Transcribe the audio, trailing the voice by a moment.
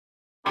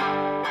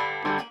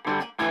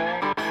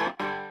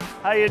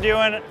How you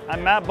doing?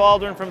 I'm Matt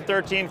Baldwin from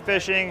 13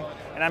 Fishing,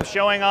 and I'm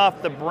showing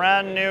off the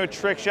brand new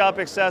TrickShop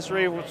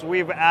accessory which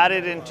we've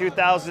added in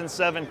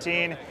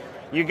 2017.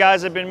 You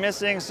guys have been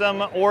missing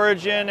some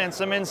origin and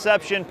some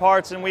inception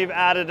parts, and we've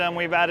added them.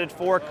 We've added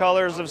 4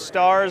 colors of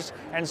stars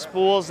and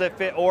spools that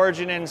fit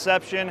origin and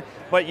inception,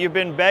 but you've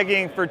been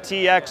begging for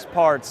TX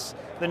parts.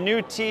 The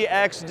new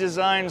TX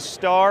design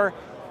star,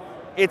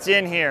 it's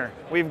in here.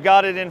 We've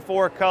got it in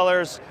 4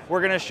 colors. We're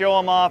gonna show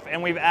them off,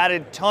 and we've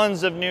added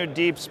tons of new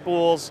deep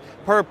spools,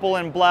 purple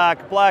and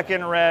black, black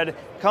and red.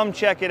 Come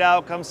check it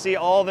out, come see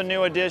all the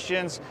new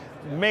additions.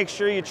 Make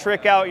sure you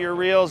trick out your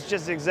reels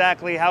just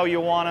exactly how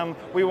you want them.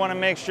 We wanna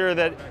make sure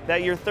that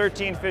your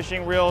 13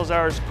 Fishing reels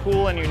are as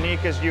cool and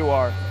unique as you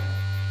are.